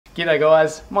G'day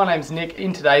guys, my name's Nick.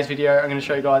 In today's video I'm going to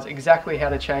show you guys exactly how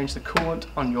to change the coolant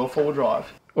on your four-wheel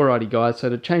drive. Alrighty guys, so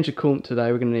to change the coolant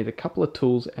today we're going to need a couple of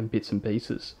tools and bits and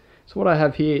pieces. So what I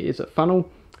have here is a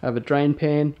funnel, I have a drain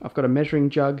pan, I've got a measuring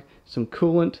jug, some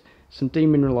coolant, some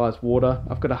demineralised water,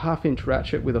 I've got a 1/2 inch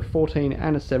ratchet with a 14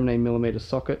 and a 17mm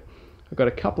socket, I've got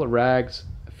a couple of rags,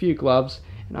 a few gloves,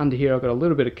 and under here I've got a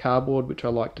little bit of cardboard which I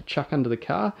like to chuck under the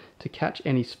car to catch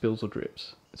any spills or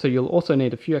drips. So you'll also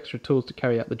need a few extra tools to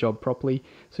carry out the job properly.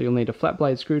 So you'll need a flat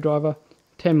blade screwdriver,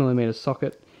 10mm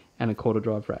socket, and a quarter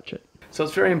drive ratchet. So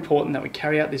it's very important that we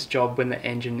carry out this job when the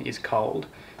engine is cold.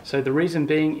 So the reason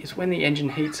being is when the engine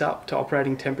heats up to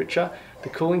operating temperature, the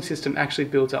cooling system actually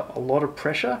builds up a lot of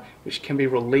pressure which can be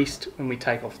released when we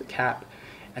take off the cap.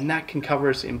 And that can cover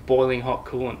us in boiling hot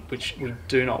coolant, which we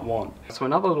do not want. So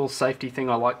another little safety thing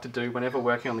I like to do whenever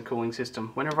working on the cooling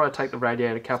system, whenever I take the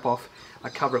radiator cap off, I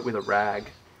cover it with a rag.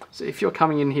 So if you're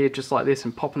coming in here just like this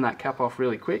and popping that cap off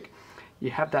really quick,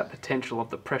 you have that potential of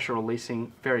the pressure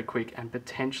releasing very quick and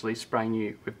potentially spraying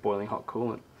you with boiling hot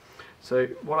coolant. So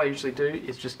what I usually do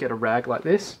is just get a rag like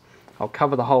this, I'll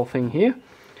cover the whole thing here,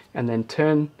 and then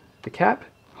turn the cap,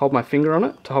 hold my finger on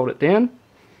it to hold it down,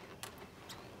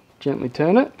 gently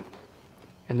turn it,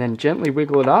 and then gently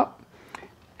wiggle it up.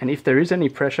 And if there is any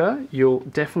pressure, you'll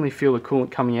definitely feel the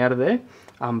coolant coming out of there.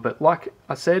 But like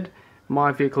I said,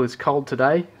 my vehicle is cold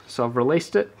today, so I've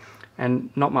released it, and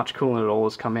not much coolant at all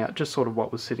has come out, just sort of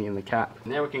what was sitting in the cap.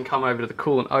 Now we can come over to the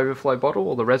coolant overflow bottle,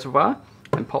 or the reservoir,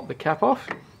 and pop the cap off.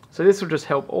 So this will just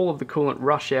help all of the coolant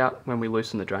rush out when we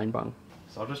loosen the drain bung.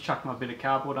 So I'll just chuck my bit of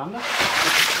cardboard under.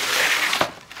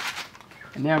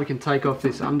 And now we can take off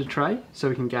this under tray so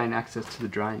we can gain access to the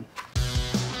drain.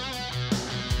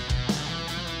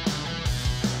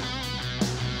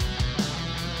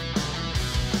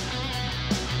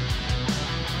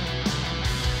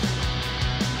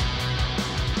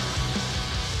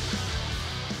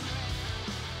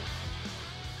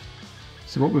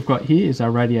 So what we've got here is our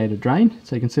radiator drain.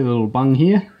 So you can see the little bung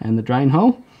here and the drain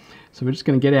hole. So we're just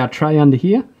going to get our tray under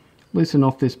here, loosen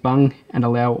off this bung, and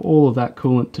allow all of that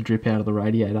coolant to drip out of the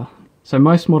radiator. So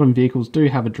most modern vehicles do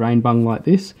have a drain bung like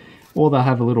this, or they'll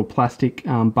have a little plastic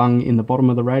bung in the bottom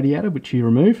of the radiator which you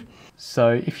remove.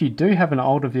 So if you do have an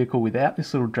older vehicle without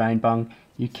this little drain bung,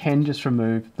 you can just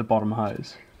remove the bottom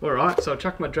hose. Alright, so I'll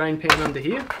chuck my drain pan under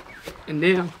here, and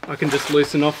now I can just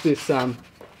loosen off this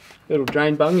little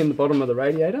drain bung in the bottom of the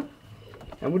radiator,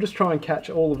 and we'll just try and catch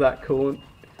all of that coolant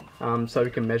so we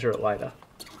can measure it later.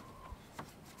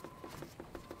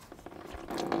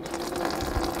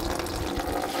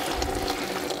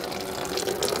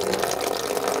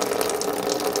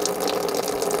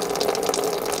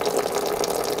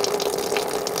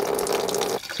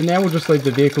 So now we'll just leave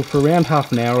the vehicle for around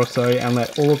half an hour or so and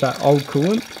let all of that old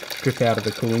coolant drip out of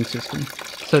the cooling system.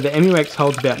 So the MUX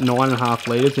holds about 9.5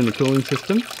 litres in the cooling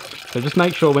system. So just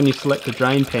make sure when you select the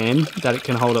drain pan that it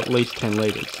can hold at least 10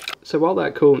 litres. So while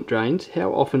that coolant drains,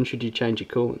 how often should you change your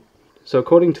coolant? So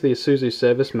according to the Isuzu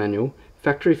service manual,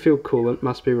 factory filled coolant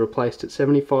must be replaced at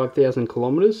 75,000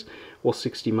 kilometres or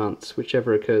 60 months,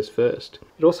 whichever occurs first.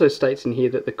 It also states in here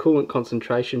that the coolant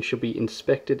concentration should be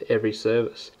inspected every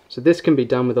service. So this can be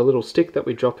done with a little stick that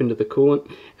we drop into the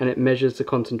coolant, and it measures the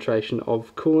concentration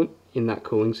of coolant in that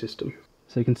cooling system.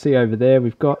 So you can see over there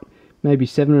we've got maybe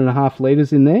 7.5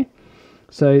 litres in there.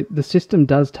 So the system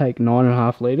does take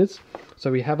 9.5 litres,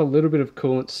 so we have a little bit of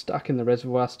coolant stuck in the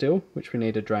reservoir still, which we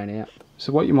need to drain out.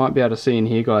 So what you might be able to see in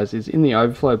here guys is in the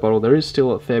overflow bottle there is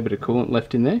still a fair bit of coolant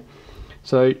left in there.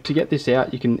 So to get this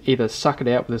out you can either suck it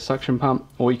out with a suction pump,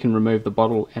 or you can remove the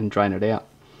bottle and drain it out.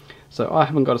 So I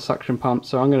haven't got a suction pump,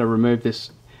 so I'm going to remove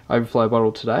this overflow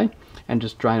bottle today and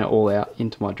just drain it all out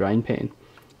into my drain pan.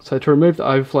 So to remove the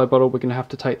overflow bottle we're going to have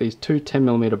to take these two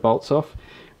 10mm bolts off.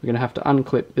 We're going to have to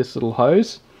unclip this little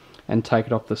hose and take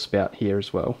it off the spout here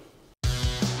as well.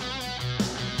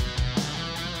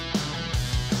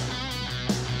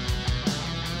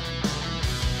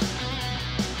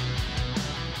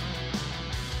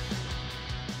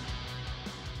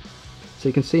 So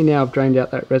you can see now I've drained out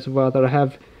that reservoir, that I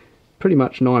have pretty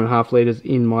much 9.5 litres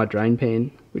in my drain pan,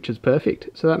 which is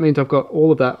perfect. So that means I've got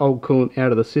all of that old coolant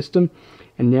out of the system,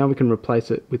 and now we can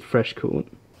replace it with fresh coolant.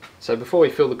 So before we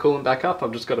fill the coolant back up,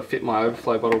 I've just got to fit my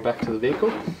overflow bottle back to the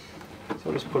vehicle. So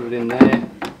I'll just put it in there.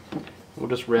 We'll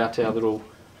just route our little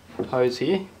hose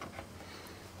here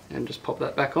and just pop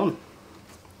that back on.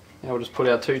 Now we'll just put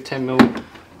our two 10mm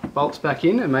bolts back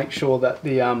in and make sure that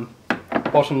the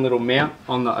bottom little mount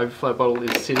on the overflow bottle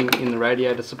is sitting in the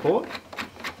radiator support.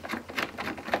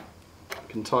 You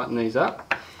can tighten these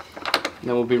up, and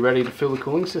then we'll be ready to fill the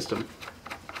cooling system.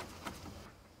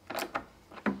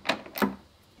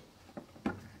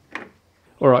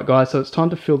 Alright guys, so it's time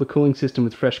to fill the cooling system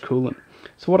with fresh coolant.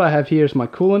 So what I have here is my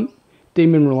coolant,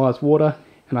 demineralised water,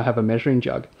 and I have a measuring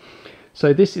jug.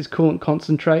 So this is coolant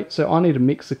concentrate, so I need to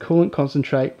mix the coolant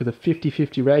concentrate with a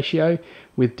 50-50 ratio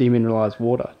with demineralised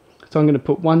water. So I'm going to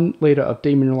put 1 litre of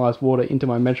demineralised water into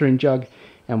my measuring jug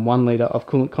and 1 litre of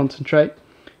coolant concentrate,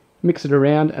 mix it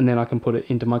around, and then I can put it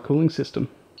into my cooling system.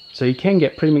 So you can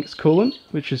get premixed coolant,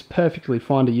 which is perfectly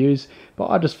fine to use, but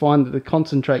I just find that the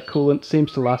concentrate coolant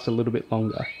seems to last a little bit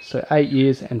longer. So 8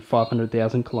 years and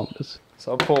 500,000 kilometres.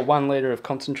 So I'll pour 1 litre of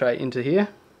concentrate into here,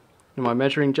 in my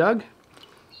measuring jug.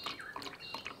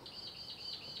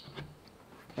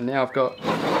 And now I've got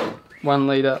 1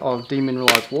 litre of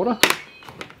demineralised water.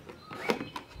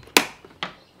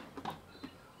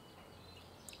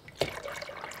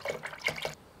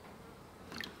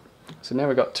 So now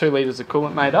we've got 2 litres of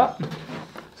coolant made up.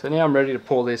 So now I'm ready to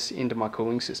pour this into my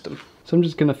cooling system. So I'm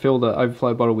just going to fill the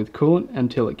overflow bottle with coolant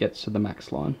until it gets to the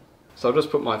max line. So I'll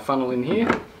just put my funnel in here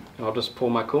and I'll just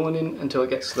pour my coolant in until it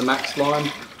gets to the max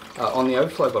line on the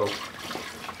overflow bottle.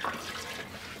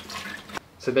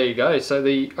 So there you go. So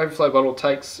the overflow bottle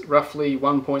takes roughly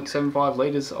 1.75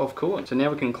 litres of coolant. So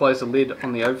now we can close the lid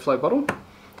on the overflow bottle,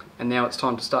 and now it's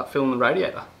time to start filling the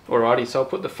radiator. Alrighty, so I'll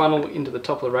put the funnel into the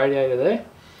top of the radiator there.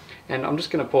 And I'm just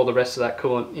going to pour the rest of that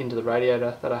coolant into the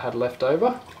radiator that I had left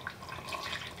over,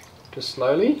 just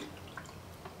slowly.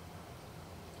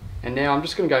 And now I'm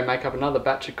just going to go make up another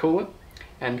batch of coolant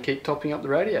and keep topping up the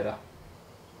radiator.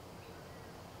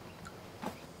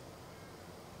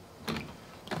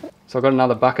 So I've got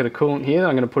another bucket of coolant here that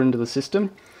I'm going to put into the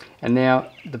system. And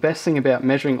now the best thing about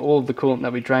measuring all of the coolant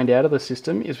that we drained out of the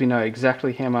system is we know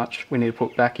exactly how much we need to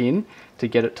put back in to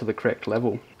get it to the correct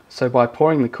level. So by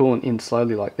pouring the coolant in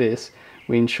slowly like this,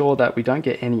 we ensure that we don't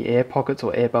get any air pockets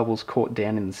or air bubbles caught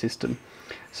down in the system.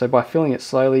 So by filling it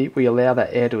slowly, we allow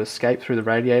that air to escape through the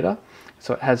radiator,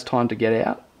 so it has time to get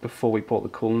out before we pour the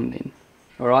coolant in.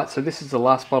 Alright, so this is the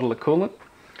last bottle of coolant.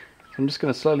 I'm just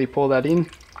going to slowly pour that in.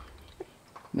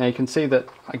 Now you can see that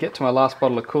I get to my last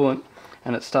bottle of coolant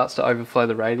and it starts to overflow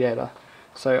the radiator.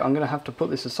 So I'm going to have to put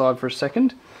this aside for a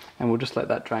second and we'll just let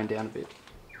that drain down a bit.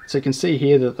 So you can see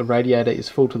here that the radiator is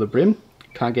full to the brim,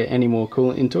 can't get any more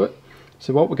coolant into it.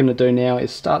 So what we're going to do now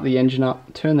is start the engine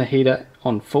up, turn the heater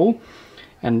on full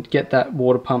and get that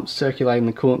water pump circulating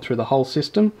the coolant through the whole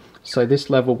system. So this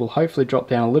level will hopefully drop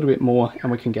down a little bit more and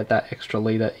we can get that extra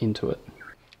litre into it.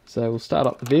 So we'll start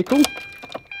up the vehicle.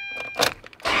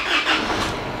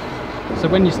 So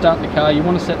when you start the car, you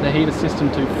want to set the heater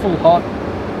system to full hot,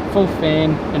 full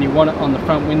fan, and you want it on the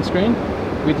front windscreen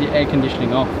with your air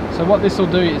conditioning off. So what this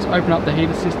will do is open up the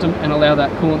heater system and allow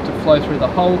that coolant to flow through the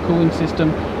whole cooling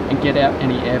system and get out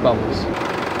any air bubbles.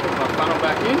 Put my funnel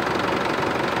back in.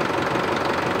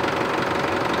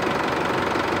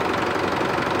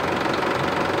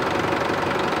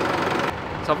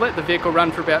 So I've let the vehicle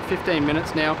run for about 15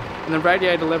 minutes now and the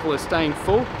radiator level is staying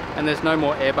full and there's no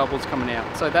more air bubbles coming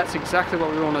out. So that's exactly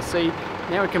what we want to see.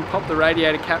 Now we can pop the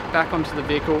radiator cap back onto the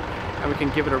vehicle and we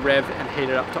can give it a rev and heat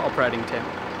it up to operating temp.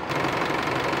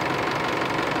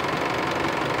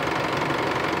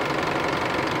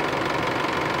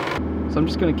 So I'm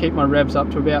just going to keep my revs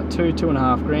up to about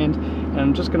 2.5 grand and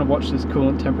I'm just going to watch this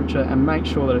coolant temperature and make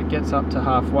sure that it gets up to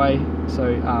halfway so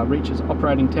it reaches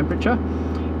operating temperature,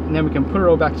 and then we can put it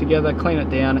all back together, clean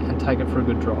it down and take it for a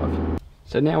good drive.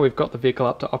 So now we've got the vehicle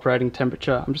up to operating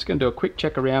temperature, I'm just going to do a quick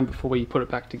check around before we put it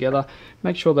back together.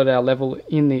 Make sure that our level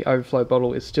in the overflow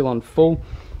bottle is still on full.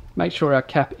 Make sure our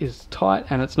cap is tight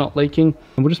and it's not leaking.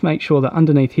 And we'll just make sure that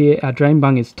underneath here our drain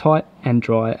bung is tight and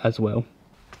dry as well.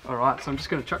 Alright, so I'm just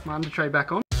going to chuck my under tray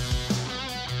back on.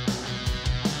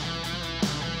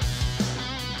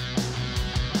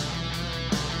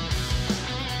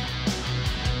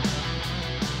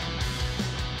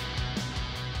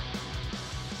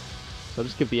 So I'll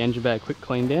just give the engine bay a quick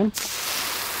clean down. Just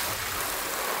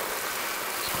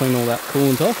clean all that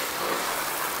coolant off.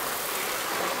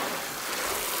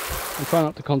 And try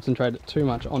not to concentrate it too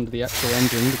much onto the actual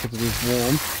engine because it is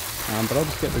warm, but I'll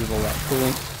just get rid of all that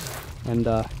coolant and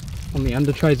on the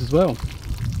under trays as well.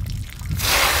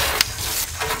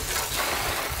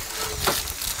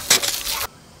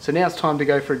 So now it's time to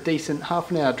go for a decent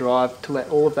half-an-hour drive to let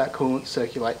all of that coolant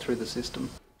circulate through the system.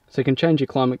 So you can change your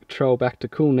climate control back to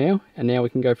cool now, and now we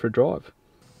can go for a drive.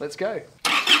 Let's go.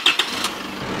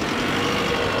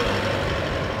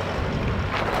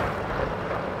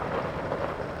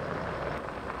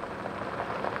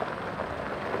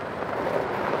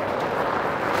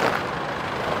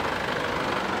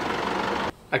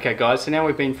 Okay guys, so now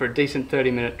we've been for a decent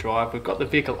 30-minute drive. We've got the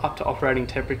vehicle up to operating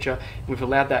temperature and we've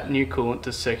allowed that new coolant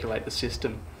to circulate the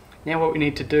system. Now what we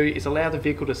need to do is allow the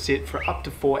vehicle to sit for up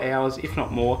to 4 hours, if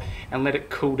not more, and let it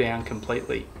cool down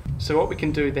completely. So what we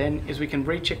can do then is we can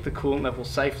recheck the coolant level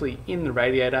safely in the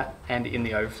radiator and in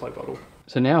the overflow bottle.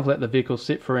 So now I've let the vehicle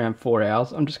sit for around 4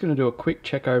 hours, I'm just going to do a quick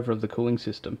check over of the cooling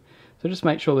system. So just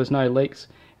make sure there's no leaks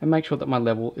and make sure that my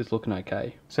level is looking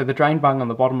okay. So the drain bung on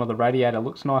the bottom of the radiator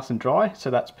looks nice and dry, so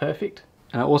that's perfect.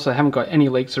 And I also haven't got any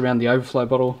leaks around the overflow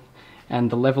bottle, and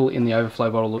the level in the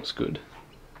overflow bottle looks good.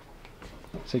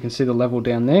 So you can see the level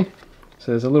down there.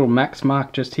 So there's a little max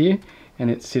mark just here, and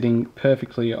it's sitting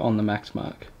perfectly on the max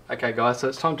mark. Okay guys, so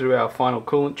it's time to do our final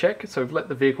coolant check. So we've let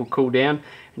the vehicle cool down,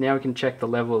 and now we can check the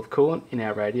level of coolant in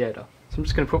our radiator. So I'm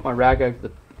just going to put my rag over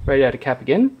the radiator cap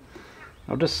again.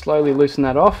 I'll just slowly loosen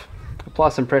that off, apply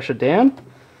some pressure down,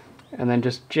 and then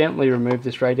just gently remove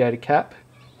this radiator cap,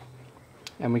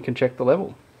 and we can check the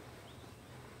level.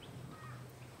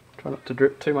 Try not to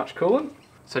drip too much coolant.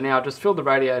 So now I just filled the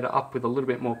radiator up with a little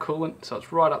bit more coolant, so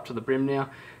it's right up to the brim now.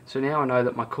 So now I know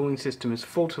that my cooling system is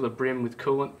full to the brim with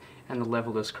coolant and the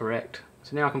level is correct.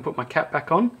 So now I can put my cap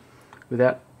back on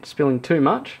without spilling too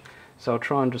much. So I'll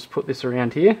try and just put this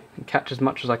around here and catch as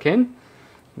much as I can.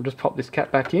 I'll just pop this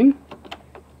cap back in.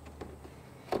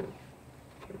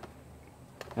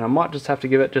 And I might just have to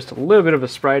give it just a little bit of a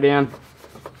spray down,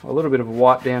 a little bit of a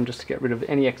wipe down just to get rid of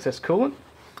any excess coolant.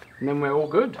 And then we're all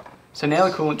good. So now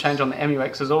the coolant change on the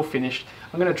MUX is all finished.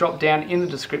 I'm going to drop down in the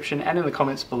description and in the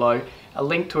comments below a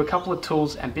link to a couple of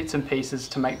tools and bits and pieces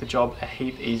to make the job a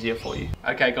heap easier for you.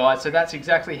 Okay guys, so that's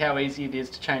exactly how easy it is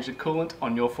to change the coolant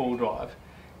on your four-wheel drive.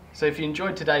 So if you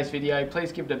enjoyed today's video,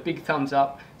 please give it a big thumbs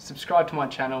up, subscribe to my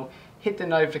channel, hit the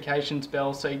notifications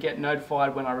bell so you get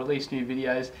notified when I release new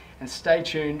videos, and stay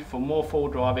tuned for more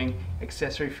four-wheel driving,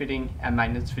 accessory fitting and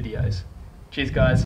maintenance videos. Cheers guys.